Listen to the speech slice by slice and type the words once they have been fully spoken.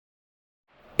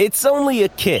It's only a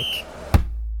kick,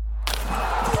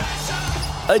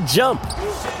 a jump,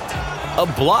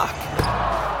 a block.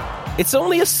 It's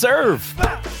only a serve.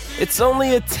 It's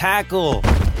only a tackle,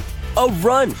 a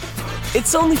run.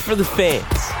 It's only for the fans.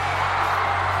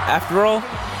 After all,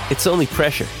 it's only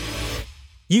pressure.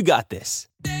 You got this.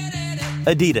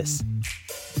 Adidas.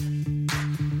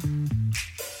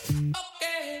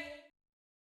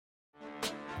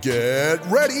 Get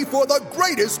ready for the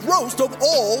greatest roast of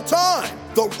all time.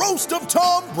 The Roast of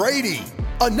Tom Brady.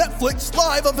 A Netflix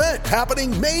live event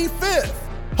happening May 5th.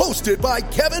 Hosted by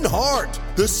Kevin Hart.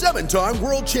 The 7-time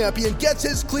world champion gets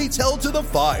his cleats held to the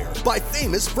fire by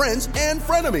famous friends and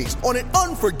frenemies on an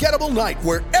unforgettable night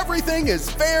where everything is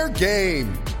fair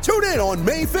game. Tune in on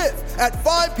May 5th at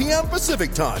 5 p.m.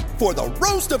 Pacific time for the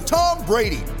Roast of Tom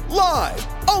Brady. Live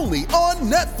only on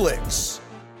Netflix.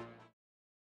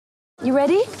 You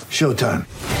ready? Showtime.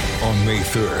 On May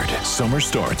 3rd, summer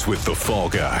starts with The Fall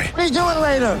Guy. Let's do it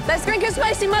later. Let's drink a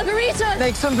spicy margarita.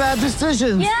 Make some bad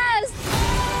decisions. Yes!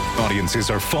 Audiences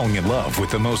are falling in love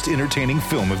with the most entertaining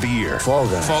film of the year. Fall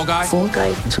Guy. Fall Guy? Fall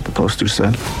guy. That's what the poster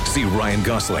said. See Ryan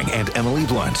Gosling and Emily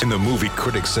Blunt in the movie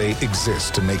critics say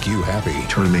exists to make you happy.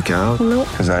 Trying to make it out? Nope.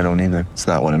 Because I don't either. It's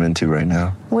not what I'm into right now.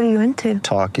 What are you into?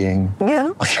 Talking. Yeah.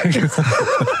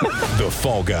 The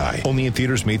Fall Guy. Only in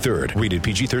theaters May 3rd. Rated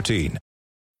PG-13.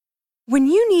 When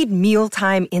you need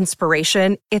mealtime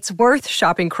inspiration, it's worth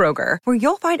shopping Kroger, where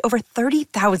you'll find over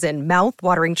 30,000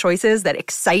 mouth-watering choices that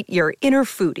excite your inner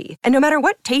foodie. And no matter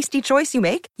what tasty choice you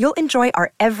make, you'll enjoy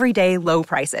our everyday low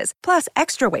prices, plus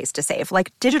extra ways to save,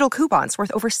 like digital coupons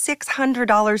worth over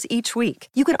 $600 each week.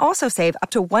 You can also save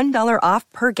up to $1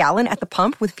 off per gallon at the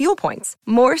pump with fuel points.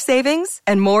 More savings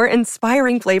and more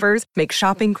inspiring flavors make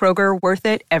shopping Kroger worth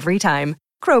it every time.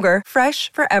 Kroger,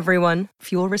 fresh for everyone.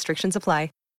 Fuel restrictions apply.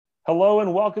 Hello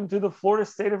and welcome to the Florida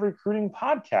State of Recruiting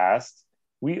podcast.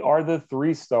 We are the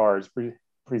 3 stars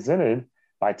presented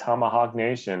by Tomahawk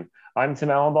Nation. I'm Tim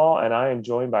Allenball, and I am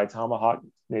joined by Tomahawk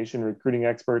Nation recruiting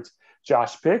experts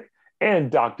Josh Pick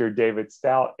and Dr. David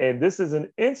Stout. And this is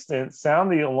an instant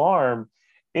sound the alarm,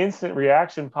 instant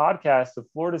reaction podcast of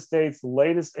Florida State's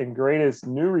latest and greatest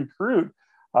new recruit.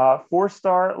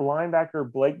 4-star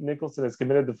linebacker Blake Nicholson has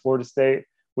committed to Florida State.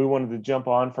 We wanted to jump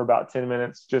on for about 10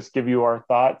 minutes, just give you our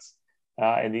thoughts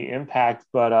and the impact.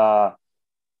 But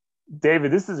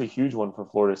David, this is a huge one for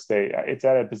Florida State. It's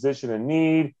at a position of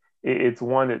need. It's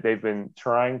one that they've been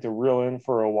trying to reel in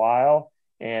for a while,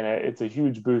 and it's a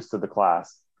huge boost to the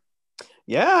class.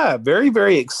 Yeah, very,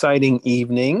 very exciting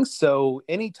evening. So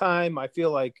anytime I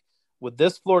feel like with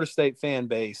this Florida State fan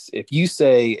base, if you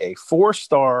say a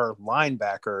 4-star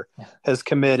linebacker has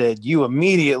committed, you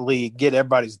immediately get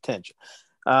everybody's attention.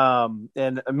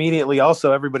 And immediately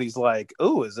also everybody's like,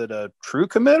 oh, is it a true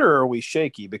commit or are we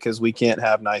shaky because we can't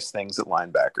have nice things at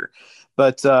linebacker?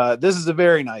 But this is a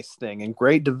very nice thing and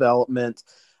great development.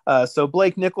 So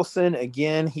Blake Nicholson,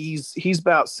 again, he's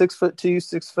about 6'2",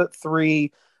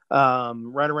 6'3",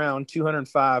 right around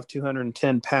 205,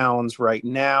 210 pounds right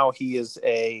now. He is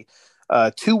a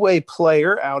two-way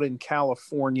player out in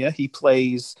California. He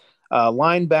plays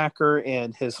linebacker,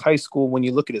 and his high school, when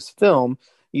you look at his film,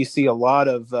 you see a lot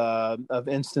of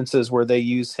instances where they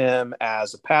use him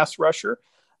as a pass rusher.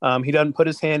 He doesn't put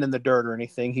his hand in the dirt or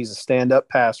anything. He's a stand-up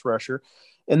pass rusher.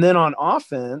 And then on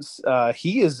offense,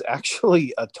 he is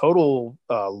actually a total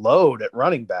load at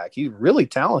running back. He's really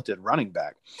talented running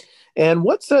back. And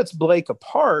what sets Blake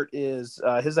apart is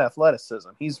his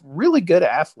athleticism. He's really good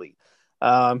athlete.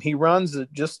 He runs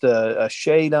just a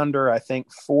shade under, I think,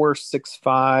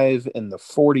 4.65 in the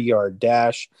 40-yard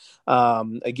dash.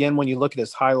 Again, when you look at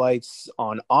his highlights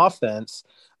on offense,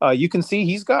 you can see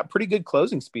he's got pretty good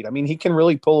closing speed. I mean, he can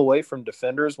really pull away from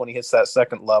defenders when he hits that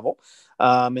second level.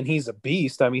 And he's a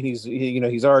beast. I mean,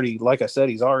 he's already, like I said,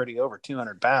 he's already over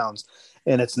 200 pounds,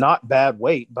 and it's not bad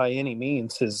weight by any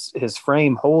means. His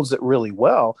frame holds it really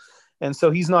well. And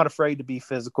so he's not afraid to be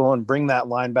physical and bring that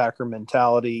linebacker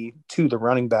mentality to the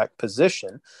running back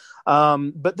position.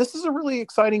 But this is a really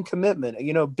exciting commitment.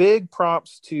 Big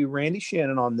props to Randy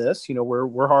Shannon on this.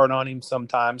 We're hard on him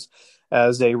sometimes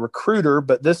as a recruiter,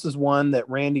 but this is one that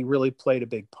Randy really played a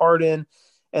big part in.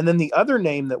 And then the other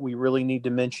name that we really need to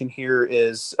mention here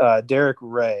is Derek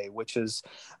Ray, which is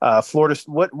Florida.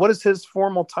 What is his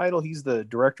formal title? He's the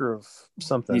director of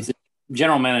something. He's the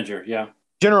general manager. Yeah.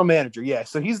 General manager, yeah.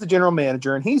 So he's the general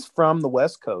manager, and he's from the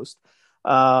West Coast,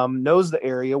 knows the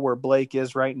area where Blake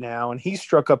is right now, and he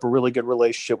struck up a really good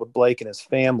relationship with Blake and his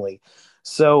family.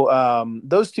 So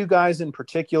those two guys in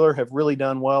particular have really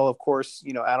done well. Of course,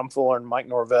 Adam Fuller and Mike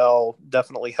Norvell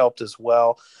definitely helped as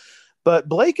well. But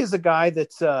Blake is a guy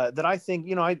that I think,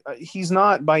 he's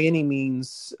not by any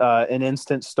means an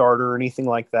instant starter or anything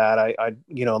like that. I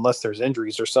unless there's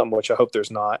injuries or something, which I hope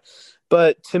there's not.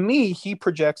 But to me, he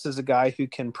projects as a guy who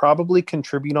can probably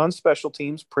contribute on special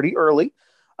teams pretty early.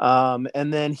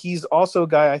 And then he's also a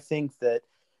guy I think that,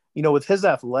 with his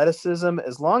athleticism,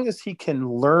 as long as he can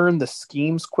learn the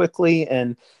schemes quickly,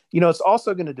 and, it's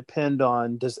also going to depend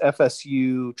on, does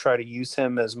FSU try to use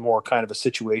him as more kind of a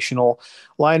situational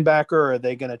linebacker, or are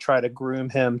they going to try to groom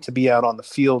him to be out on the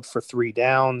field for 3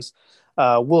 downs?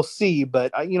 We'll see.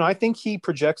 But, I think he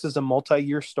projects as a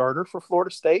multi-year starter for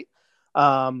Florida State.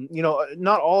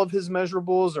 Not all of his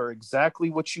measurables are exactly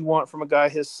what you want from a guy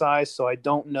his size, so I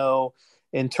don't know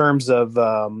in terms of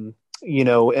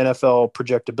NFL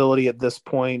projectability at this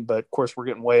point, but of course we're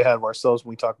getting way ahead of ourselves when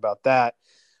we talk about that.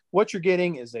 What you're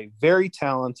getting is a very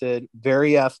talented,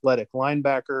 very athletic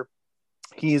linebacker.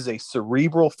 He is a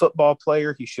cerebral football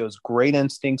player. He shows great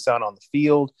instincts out on the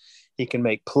field. He can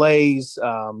make plays,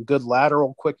 good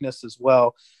lateral quickness as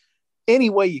well. Any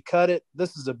way you cut it,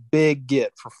 this is a big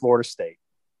get for Florida State.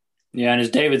 Yeah, and as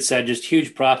David said, just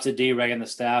huge props to D-Reg and the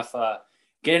staff.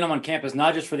 Getting him on campus,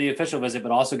 not just for the official visit,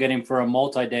 but also getting him for a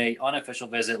multi-day unofficial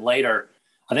visit later.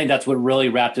 I think that's what really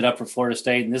wrapped it up for Florida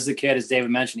State. And this is a kid, as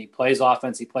David mentioned, he plays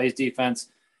offense, he plays defense.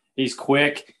 He's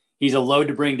quick. He's a load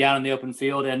to bring down in the open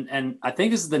field. And I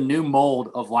think this is the new mold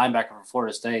of linebacker for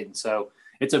Florida State. And so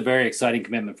it's a very exciting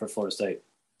commitment for Florida State.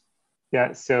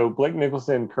 Yeah, so Blake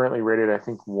Nicholson currently rated, I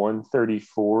think,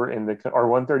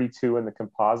 132 in the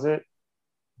composite.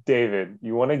 David,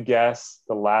 you want to guess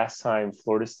the last time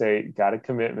Florida State got a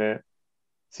commitment,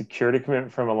 secured a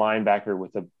commitment from a linebacker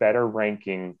with a better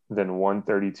ranking than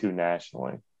 132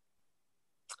 nationally?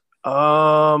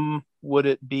 Would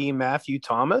it be Matthew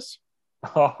Thomas?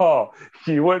 Oh,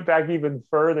 you went back even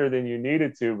further than you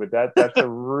needed to, but that's a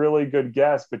really good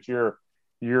guess. But you're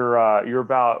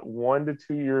about 1 to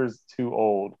 2 years too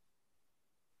old.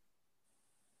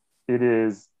 It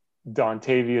is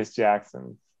Dontavius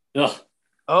Jackson. Ugh.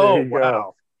 Oh,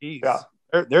 wow. Yeah.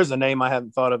 There's a name I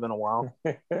haven't thought of in a while.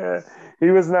 He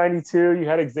was 92. You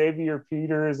had Xavier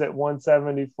Peters at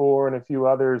 174 and a few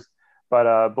others.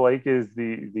 But Blake is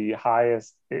the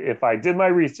highest. If I did my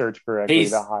research correctly,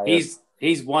 the highest.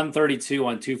 He's 132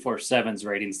 on 247's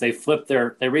ratings. They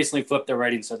recently flipped their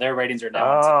ratings, so their ratings are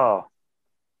now.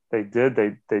 They did,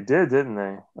 didn't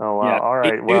they? Oh wow! Yeah, all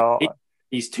right.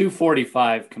 He's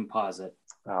 245 composite.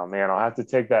 Oh man, I'll have to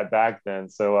take that back then.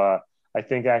 So I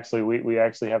think actually we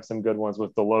actually have some good ones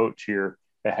with Deloach here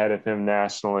ahead of him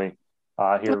nationally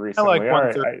here recently. I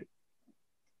like all right.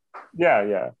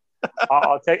 Yeah.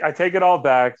 I take it all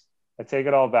back.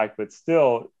 But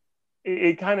still,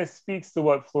 it kind of speaks to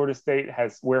what Florida State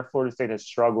has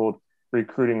struggled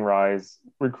recruiting wise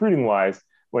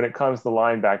when it comes to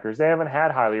linebackers. They haven't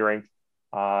had highly ranked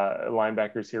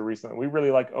linebackers here recently. We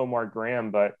really like Omar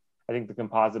Graham, but I think the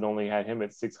composite only had him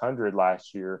at 600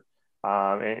 last year.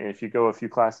 And if you go a few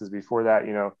classes before that,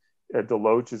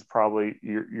 Deloach is probably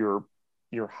your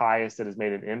highest that has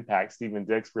made an impact. Stephen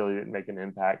Dix really didn't make an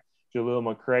impact. Jaleel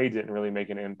McRae didn't really make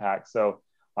an impact. So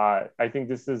I think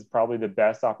this is probably the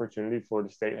best opportunity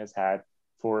Florida State has had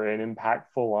for an impactful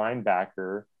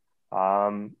linebacker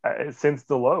since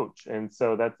Deloach. And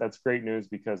so that's great news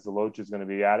because Deloach is going to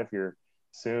be out of here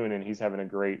soon, and he's having a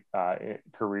great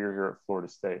career here at Florida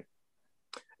State.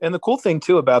 And the cool thing,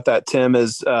 too, about that, Tim,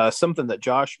 is something that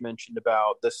Josh mentioned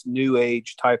about this new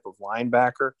age type of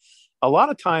linebacker. A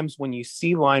lot of times when you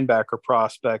see linebacker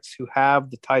prospects who have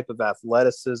the type of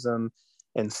athleticism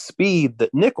and speed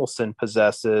that Nicholson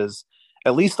possesses,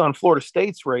 at least on Florida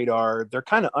State's radar, they're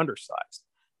kind of undersized.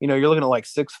 You're looking at like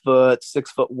 6 foot,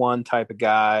 6'1" type of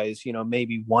guys,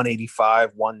 maybe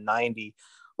 185, 190.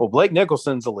 Well, Blake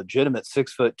Nicholson's a legitimate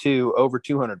 6'2", over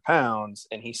 200 pounds,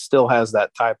 and he still has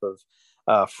that type of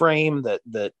frame that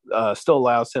still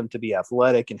allows him to be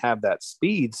athletic and have that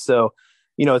speed. So,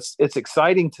 it's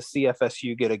exciting to see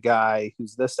FSU get a guy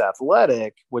who's this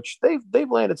athletic, which they've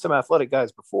landed some athletic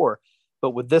guys before, but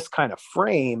with this kind of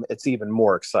frame, it's even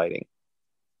more exciting.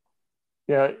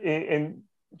 Yeah, and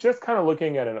just kind of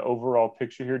looking at an overall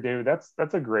picture here, David,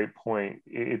 that's a great point.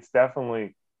 It's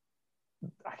definitely,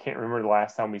 I can't remember the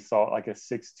last time we saw like a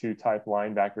 6'2" type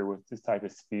linebacker with this type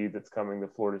of speed that's coming to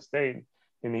Florida State.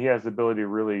 And he has the ability to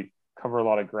really cover a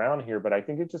lot of ground here. But I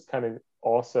think it just kind of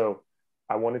also,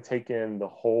 I want to take in the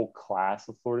whole class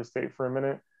of Florida State for a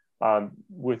minute.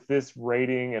 With this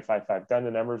rating, if I've done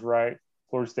the numbers right,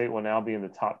 Florida State will now be in the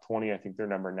top 20. I think they're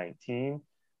number 19.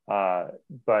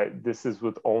 But this is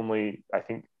with only, I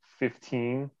think,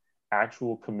 15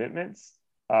 actual commitments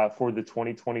for the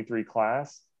 2023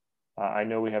 class. I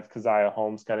know we have Keziah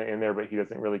Holmes kind of in there, but he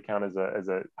doesn't really count as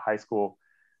a high school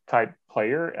type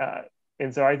player.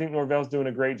 And so I think Norvell's doing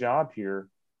a great job here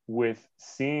with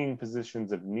seeing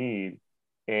positions of need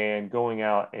and going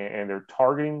out and they're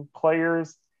targeting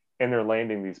players and they're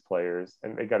landing these players.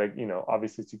 And they got to,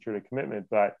 obviously secure the commitment,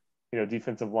 but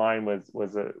defensive line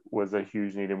was a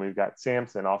huge need. And we've got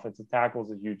Sampson, offensive tackle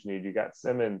is a huge need. You got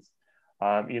Simmons,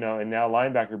 and now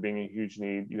linebacker being a huge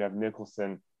need. You have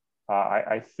Nicholson.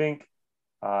 I think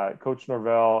Coach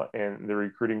Norvell and the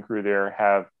recruiting crew there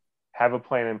have a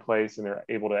plan in place and they're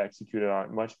able to execute it on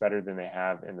it much better than they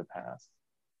have in the past.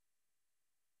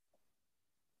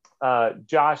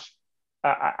 Josh,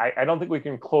 I don't think we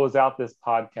can close out this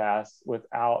podcast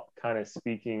without kind of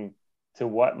speaking to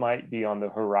what might be on the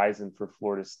horizon for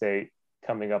Florida State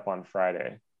coming up on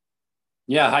Friday.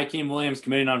 Yeah, Hakeem Williams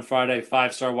committing on Friday,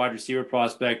 5-star wide receiver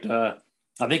prospect. I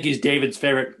think he's David's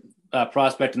favorite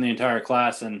prospect in the entire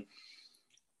class, and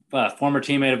former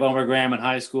teammate of Omar Graham in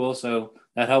high school, so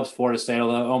that helps Florida State,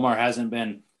 although Omar hasn't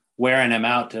been wearing him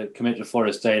out to commit to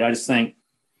Florida State. I just think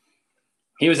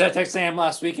he was at Texas A&M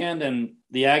last weekend, and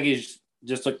the Aggies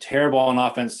just looked terrible on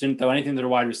offense, didn't throw anything to their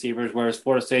wide receivers, whereas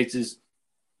Florida State's is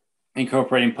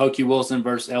incorporating Pokey Wilson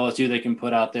versus LSU they can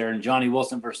put out there and Johnny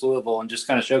Wilson versus Louisville and just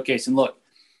kind of showcasing, look,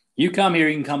 you come here,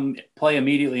 you can come play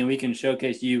immediately and we can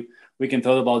showcase you. We can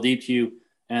throw the ball deep to you.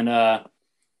 And I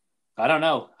don't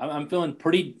know. I'm feeling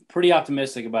pretty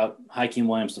optimistic about Hakeem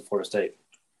Williams to Florida State.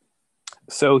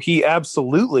 So he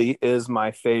absolutely is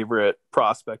my favorite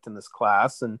prospect in this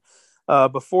class. And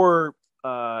before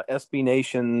SB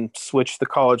Nation switched the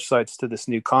college sites to this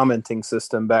new commenting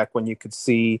system back when you could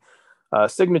see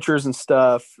signatures and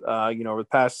stuff, over the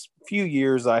past few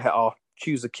years, I'll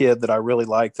choose a kid that I really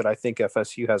like that I think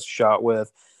FSU has a shot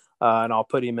with, and I'll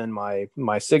put him in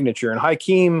my signature. And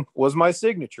Hakeem was my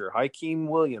signature. Hakeem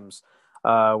Williams.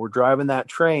 We're driving that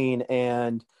train,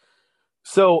 and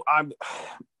so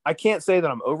I can't say that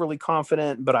I'm overly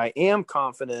confident, but I am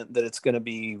confident that it's going to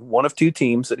be one of two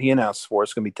teams that he announced for.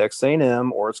 It's going to be Texas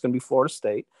A&M or it's going to be Florida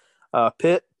State.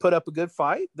 Pitt put up a good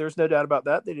fight. There's no doubt about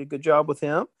that. They did a good job with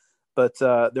him, but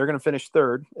they're going to finish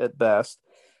third at best.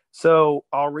 So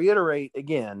I'll reiterate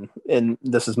again, and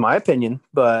this is my opinion,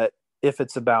 but if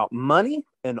it's about money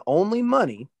and only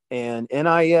money and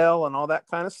NIL and all that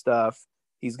kind of stuff,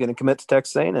 he's going to commit to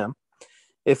Texas A&M.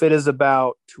 If it is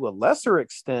about, to a lesser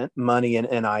extent, money and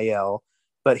NIL,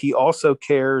 but he also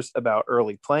cares about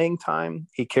early playing time,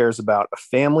 he cares about a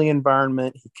family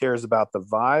environment, he cares about the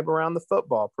vibe around the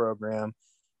football program,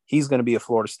 he's going to be a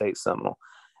Florida State Seminole.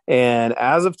 And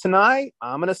as of tonight,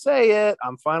 I'm going to say it,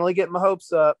 I'm finally getting my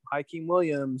hopes up. Hakeem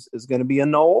Williams is going to be a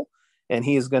Nole, and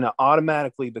he is going to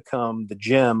automatically become the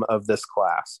gem of this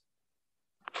class.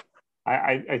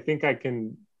 I think I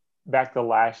can – back to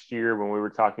last year when we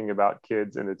were talking about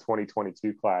kids in the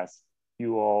 2022 class,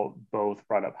 you all both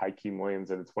brought up Hakeem Williams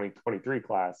in the 2023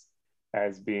 class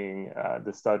as being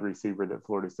the stud receiver that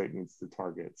Florida State needs to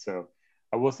target. So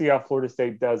we'll see how Florida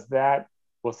State does that.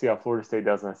 We'll see how Florida State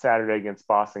does on Saturday against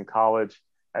Boston College.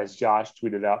 As Josh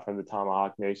tweeted out from the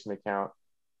Tomahawk Nation account,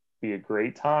 be a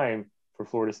great time for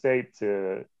Florida State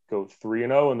to go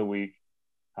 3-0 in the week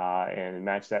and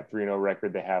match that 3-0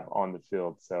 record they have on the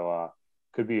field. So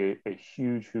could be a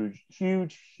huge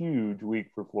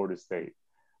week for Florida State.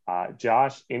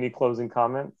 Josh, any closing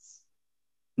comments?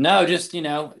 No, just,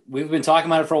 we've been talking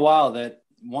about it for a while that,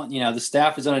 the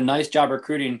staff has done a nice job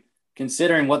recruiting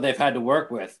considering what they've had to work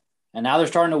with. And now they're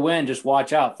starting to win. Just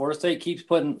watch out. Florida State keeps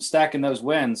stacking those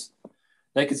wins.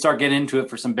 They could start getting into it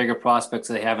for some bigger prospects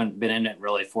they haven't been in it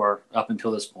really for up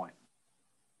until this point.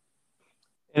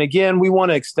 And again, we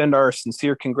want to extend our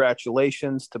sincere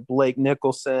congratulations to Blake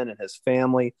Nicholson and his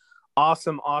family.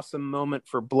 Awesome moment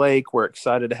for Blake. We're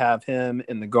excited to have him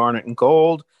in the Garnet and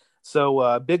Gold.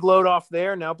 So big load off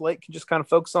there. Now Blake can just kind of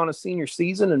focus on his senior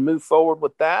season and move forward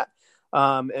with that.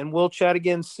 And we'll chat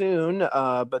again soon.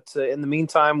 But in the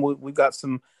meantime, we've got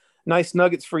some nice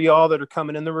nuggets for y'all that are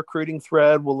coming in the recruiting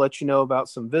thread. We'll let you know about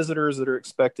some visitors that are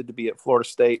expected to be at Florida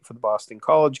State for the Boston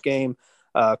College game.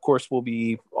 Of course, will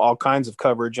be all kinds of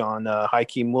coverage on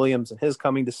Hakeem Williams and his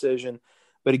coming decision.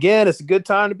 But again, it's a good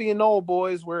time to be a Nole,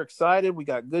 boys. We're excited. We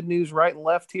got good news right and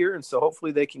left here, and so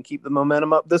hopefully they can keep the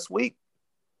momentum up this week.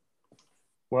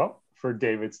 Well, for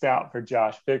David Stout, for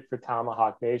Josh Pick, for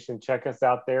Tomahawk Nation, check us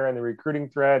out there in the recruiting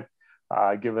thread.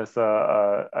 Give us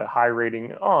a high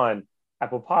rating on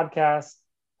Apple Podcasts.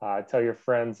 Tell your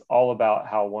friends all about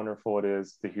how wonderful it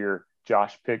is to hear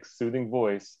Josh Pick's soothing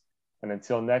voice. And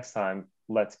until next time,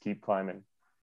 let's keep climbing.